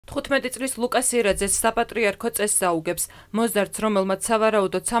15 წლის ლუკა სირაძეს საპატრიარქო წესს აუგებს. მოზარდს, რომელმაც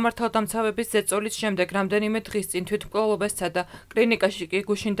სავარაუდოდ სამართალდამცავების ზეწოლის შემდეგ რამდენიმე დღის წინ თვითმკვლელობას სცადა, კლინიკაში კი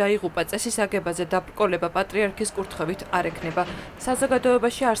გუშინ დაიღუპა. წესის აგებაზე დაბრკოლება პატრიარქის კურთხევით არ ექნება.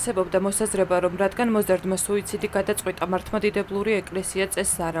 საზოგადოებაში არსებობდა მოსაზრება, რომ რადგან მოზარდმა სუიციდი გადაწყვიტა, მართლმადიდებლური ეკლესია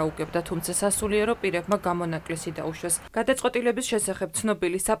წესს არ აუგებდა, თუმცა სასულიერო პირებმა გამონაკლისი დაუშვეს. გადაწყვეტილების შესახებ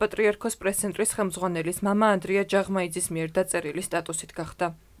ცნობილი საპატრიარქოს პრესცენტრის ხელმძღვანელის მამა ანდრია ჯაღმაიძის მიერ დაწერილი სტატუსით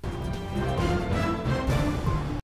გახდა.